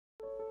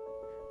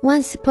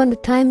Once upon a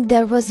time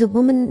there was a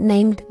woman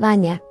named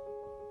Vanya,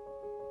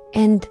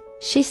 and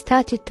she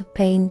started to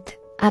paint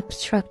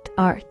abstract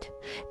art.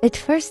 At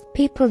first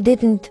people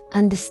didn't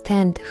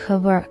understand her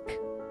work.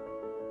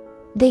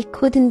 They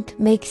couldn't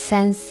make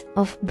sense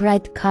of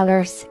bright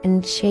colors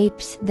and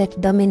shapes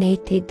that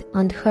dominated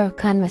on her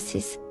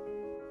canvases.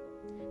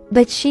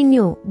 But she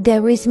knew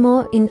there is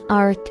more in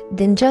art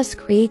than just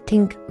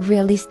creating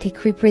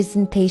realistic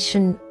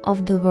representation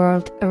of the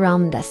world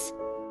around us.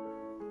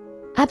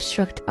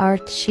 Abstract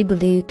art, she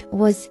believed,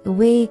 was a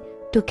way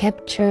to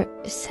capture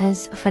a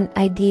sense of an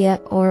idea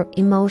or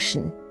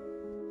emotion.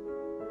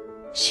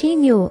 She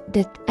knew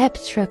that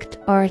abstract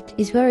art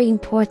is very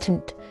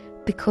important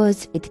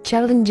because it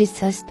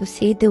challenges us to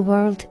see the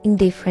world in a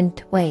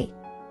different way.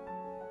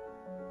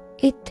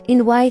 It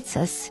invites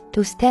us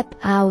to step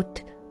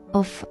out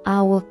of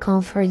our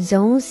comfort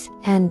zones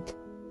and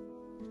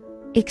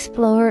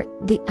explore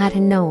the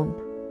unknown.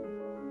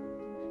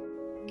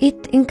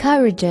 It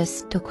encourages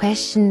us to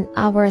question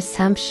our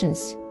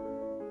assumptions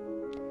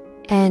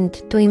and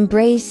to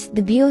embrace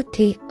the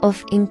beauty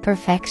of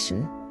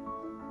imperfection.